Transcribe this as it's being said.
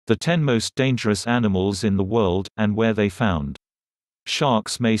The 10 most dangerous animals in the world, and where they found.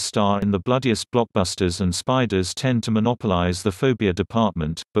 Sharks may star in the bloodiest blockbusters and spiders tend to monopolize the phobia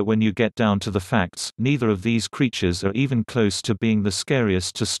department, but when you get down to the facts, neither of these creatures are even close to being the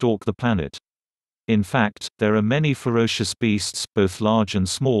scariest to stalk the planet. In fact, there are many ferocious beasts, both large and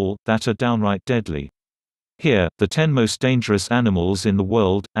small, that are downright deadly. Here, the 10 most dangerous animals in the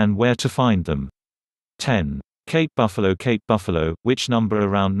world, and where to find them. 10. Cape buffalo, which number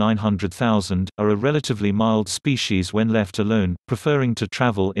around 900,000, are a relatively mild species when left alone, preferring to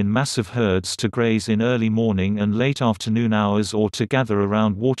travel in massive herds to graze in early morning and late afternoon hours or to gather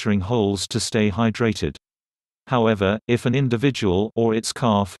around watering holes to stay hydrated. However, if an individual or its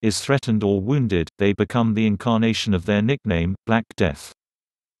calf is threatened or wounded, they become the incarnation of their nickname, Black Death.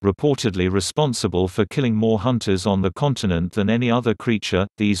 Reportedly responsible for killing more hunters on the continent than any other creature,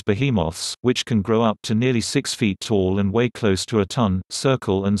 these behemoths, which can grow up to nearly 6 feet tall and weigh close to a ton,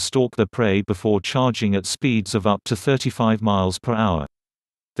 circle and stalk their prey before charging at speeds of up to 35 miles per hour.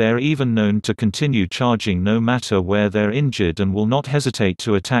 They are even known to continue charging no matter where they're injured and will not hesitate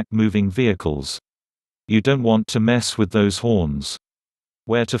to attack moving vehicles. You don't want to mess with those horns.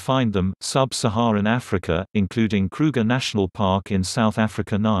 Where to find them: Sub-Saharan Africa, including Kruger National Park in South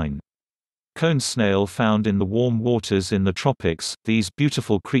Africa. 9. Cone snail found in the warm waters in the tropics. These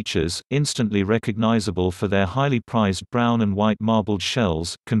beautiful creatures, instantly recognizable for their highly prized brown and white marbled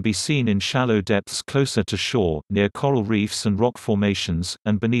shells, can be seen in shallow depths closer to shore, near coral reefs and rock formations,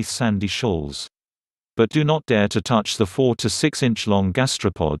 and beneath sandy shoals. But do not dare to touch the 4 to 6 inch long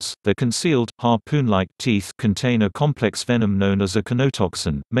gastropods. Their concealed, harpoon-like teeth contain a complex venom known as a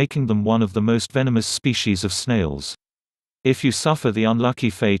conotoxin, making them one of the most venomous species of snails. If you suffer the unlucky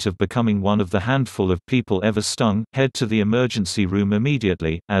fate of becoming one of the handful of people ever stung, head to the emergency room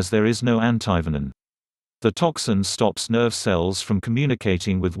immediately, as there is no antivenom. The toxin stops nerve cells from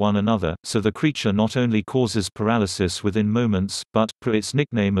communicating with one another, so the creature not only causes paralysis within moments, but, per its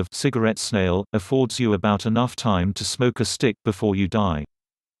nickname of cigarette snail, affords you about enough time to smoke a stick before you die.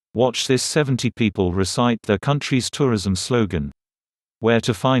 Watch this 70 people recite their country's tourism slogan. Where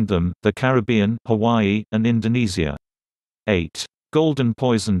to find them: the Caribbean, Hawaii, and Indonesia. 8. Golden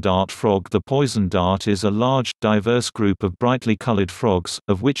poison dart frog. The poison dart is a large, diverse group of brightly colored frogs,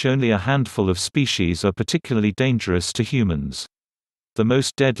 of which only a handful of species are particularly dangerous to humans. The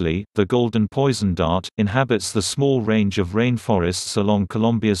most deadly, the golden poison dart, inhabits the small range of rainforests along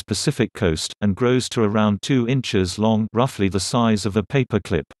Colombia's Pacific coast, and grows to around 2 inches long, roughly the size of a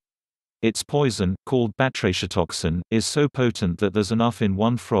paperclip. Its poison, called batrachiotoxin, is so potent that there's enough in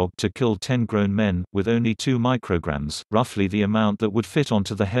one frog to kill 10 grown men, with only 2 micrograms, roughly the amount that would fit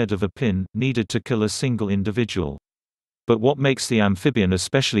onto the head of a pin, needed to kill a single individual. But what makes the amphibian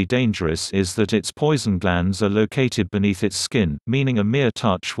especially dangerous is that its poison glands are located beneath its skin, meaning a mere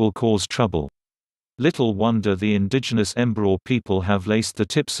touch will cause trouble. Little wonder the indigenous Emberor people have laced the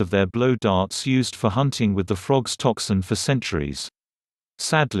tips of their blow darts used for hunting with the frog's toxin for centuries.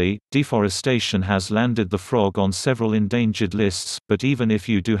 Sadly, deforestation has landed the frog on several endangered lists, but even if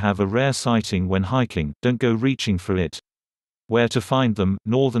you do have a rare sighting when hiking, don't go reaching for it. Where to find them: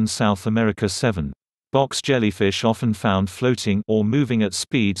 Northern South America. 7. Box jellyfish, often found floating or moving at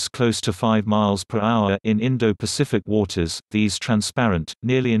speeds close to 5 miles per hour in Indo-Pacific waters. These transparent,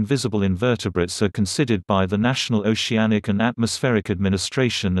 nearly invisible invertebrates are considered by the National Oceanic and Atmospheric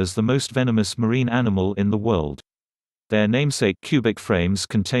Administration as the most venomous marine animal in the world. Their namesake cubic frames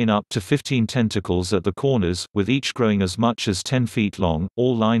contain up to 15 tentacles at the corners, with each growing as much as 10 feet long,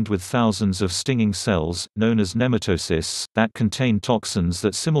 all lined with thousands of stinging cells, known as nematocysts, that contain toxins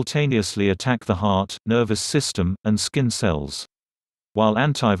that simultaneously attack the heart, nervous system, and skin cells. While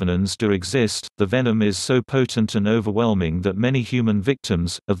antivenoms do exist, the venom is so potent and overwhelming that many human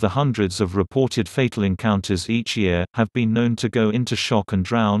victims, of the hundreds of reported fatal encounters each year, have been known to go into shock and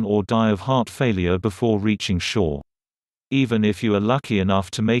drown or die of heart failure before reaching shore. Even if you are lucky enough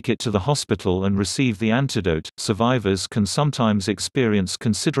to make it to the hospital and receive the antidote, survivors can sometimes experience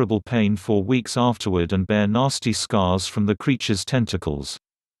considerable pain for weeks afterward and bear nasty scars from the creature's tentacles.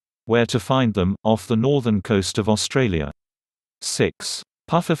 Where to find them: off the northern coast of Australia. 6.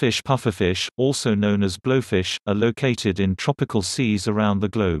 Pufferfish, also known as blowfish, are located in tropical seas around the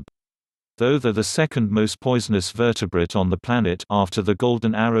globe. Though they're the second most poisonous vertebrate on the planet after the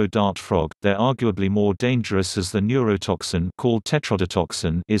golden arrow dart frog, they're arguably more dangerous as the neurotoxin, called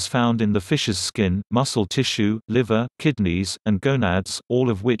tetrodotoxin, is found in the fish's skin, muscle tissue, liver, kidneys, and gonads,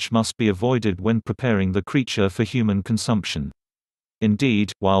 all of which must be avoided when preparing the creature for human consumption.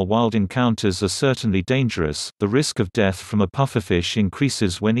 Indeed, while wild encounters are certainly dangerous, the risk of death from a pufferfish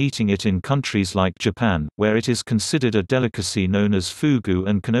increases when eating it in countries like Japan, where it is considered a delicacy known as fugu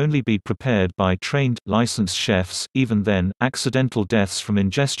and can only be prepared by trained, licensed chefs. Even then, accidental deaths from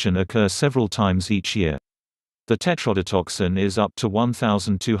ingestion occur several times each year. The tetrodotoxin is up to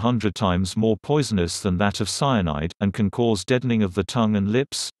 1,200 times more poisonous than that of cyanide, and can cause deadening of the tongue and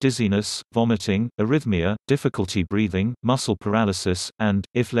lips, dizziness, vomiting, arrhythmia, difficulty breathing, muscle paralysis, and,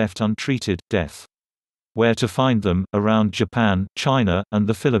 if left untreated, death. Where to find them? Around Japan, China, and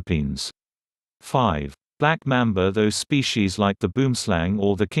the Philippines. 5. Black mamba. Those species like the boomslang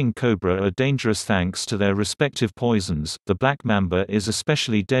or the king cobra are dangerous thanks to their respective poisons. The black mamba is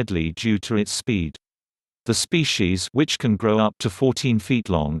especially deadly due to its speed. The species, which can grow up to 14 feet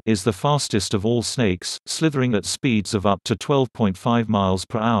long, is the fastest of all snakes, slithering at speeds of up to 12.5 miles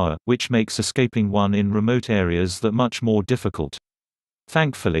per hour, which makes escaping one in remote areas that much more difficult.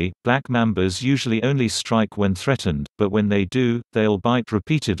 Thankfully, black mambas usually only strike when threatened, but when they do, they'll bite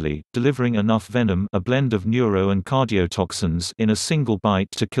repeatedly, delivering enough venom, a blend of neuro and cardiotoxins, in a single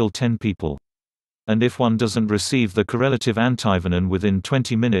bite to kill 10 people. And if one doesn't receive the correlative antivenom within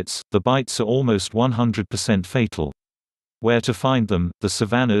 20 minutes, the bites are almost 100% fatal. Where to find them? The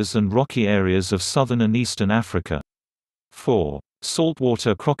savannas and rocky areas of southern and eastern Africa. 4.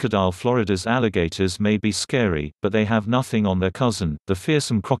 Saltwater crocodile. Florida's alligators may be scary, but they have nothing on their cousin, the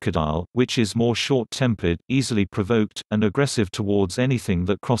fearsome crocodile, which is more short-tempered, easily provoked, and aggressive towards anything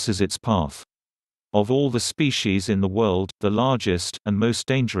that crosses its path. Of all the species in the world, the largest, and most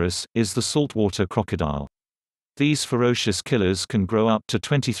dangerous, is the saltwater crocodile. These ferocious killers can grow up to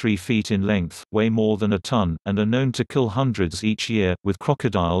 23 feet in length, weigh more than a ton, and are known to kill hundreds each year, with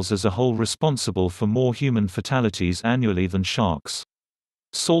crocodiles as a whole responsible for more human fatalities annually than sharks.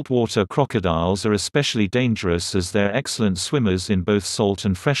 Saltwater crocodiles are especially dangerous as they're excellent swimmers in both salt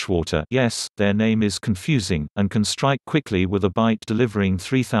and freshwater. Yes, their name is confusing, and can strike quickly with a bite delivering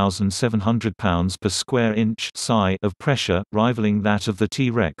 3,700 pounds per square inch (psi) of pressure, rivaling that of the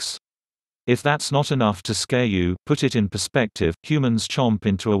T-Rex. If that's not enough to scare you, put it in perspective. Humans chomp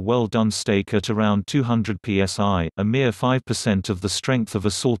into a well-done steak at around 200 psi, a mere 5% of the strength of a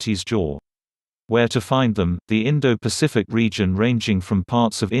saltie's jaw. Where to find them? The Indo-Pacific region ranging from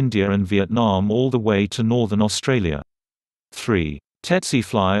parts of India and Vietnam all the way to northern Australia. 3. Tsetse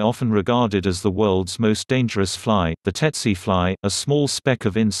fly. Often regarded as the world's most dangerous fly, the tsetse fly, a small speck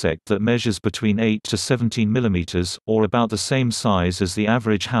of insect that measures between 8 to 17 mm, or about the same size as the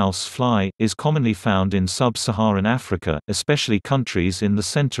average house fly, is commonly found in sub-Saharan Africa, especially countries in the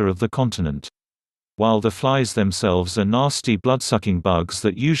center of the continent. While the flies themselves are nasty blood-sucking bugs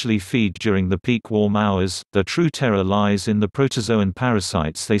that usually feed during the peak warm hours, their true terror lies in the protozoan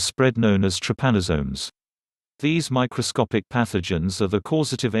parasites they spread known as trypanosomes. These microscopic pathogens are the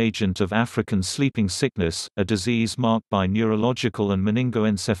causative agent of African sleeping sickness, a disease marked by neurological and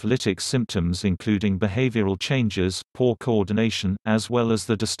meningoencephalitic symptoms including behavioral changes, poor coordination, as well as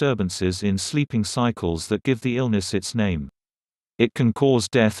the disturbances in sleeping cycles that give the illness its name. It can cause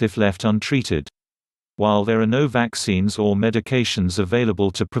death if left untreated. While there are no vaccines or medications available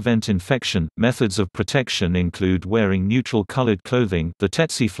to prevent infection, methods of protection include wearing neutral-colored clothing. The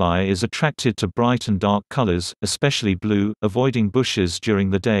tsetse fly is attracted to bright and dark colors, especially blue, avoiding bushes during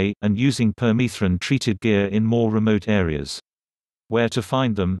the day, and using permethrin-treated gear in more remote areas. Where to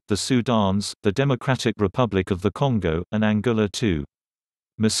find them? The Sudans, the Democratic Republic of the Congo, and Angola too.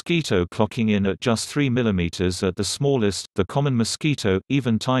 Mosquito. Clocking in at just 3 mm at the smallest, the common mosquito,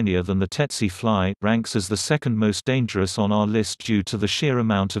 even tinier than the tsetse fly, ranks as the second most dangerous on our list due to the sheer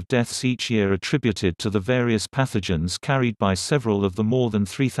amount of deaths each year attributed to the various pathogens carried by several of the more than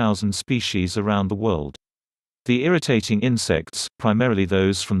 3,000 species around the world. The irritating insects, primarily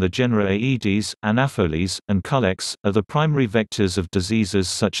those from the genera Aedes, Anopheles, and Culex, are the primary vectors of diseases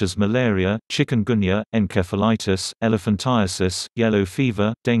such as malaria, chikungunya, encephalitis, elephantiasis, yellow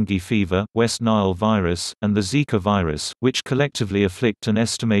fever, dengue fever, West Nile virus, and the Zika virus, which collectively afflict an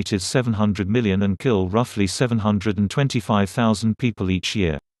estimated 700 million and kill roughly 725,000 people each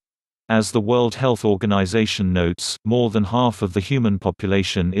year. As the World Health Organization notes, more than half of the human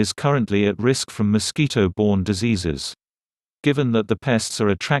population is currently at risk from mosquito-borne diseases. Given that the pests are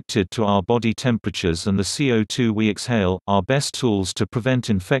attracted to our body temperatures and the CO2 we exhale, our best tools to prevent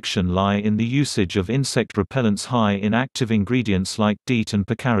infection lie in the usage of insect repellents high in active ingredients like DEET and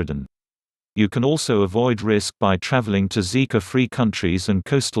picaridin. You can also avoid risk by traveling to Zika-free countries and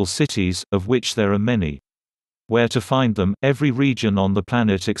coastal cities, of which there are many. Where to find them? Every region on the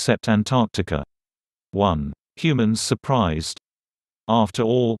planet except Antarctica. 1. Humans surprised. after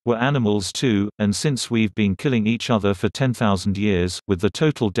all, we're animals too, and since we've been killing each other for 10,000 years, with the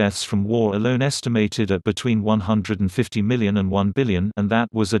total deaths from war alone estimated at between 150 million and 1 billion, and that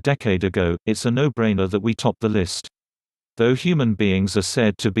was a decade ago, it's a no-brainer that we top the list. Though human beings are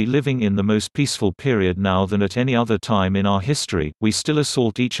said to be living in the most peaceful period now than at any other time in our history, we still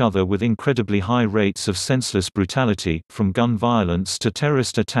assault each other with incredibly high rates of senseless brutality, from gun violence to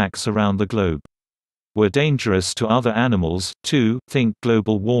terrorist attacks around the globe. We're dangerous to other animals, too. Think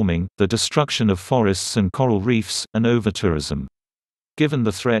global warming, the destruction of forests and coral reefs, and over-tourism. Given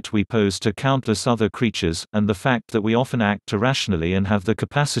the threat we pose to countless other creatures, and the fact that we often act irrationally and have the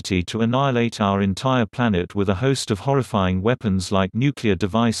capacity to annihilate our entire planet with a host of horrifying weapons like nuclear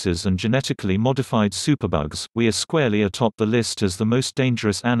devices and genetically modified superbugs, we are squarely atop the list as the most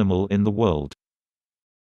dangerous animal in the world.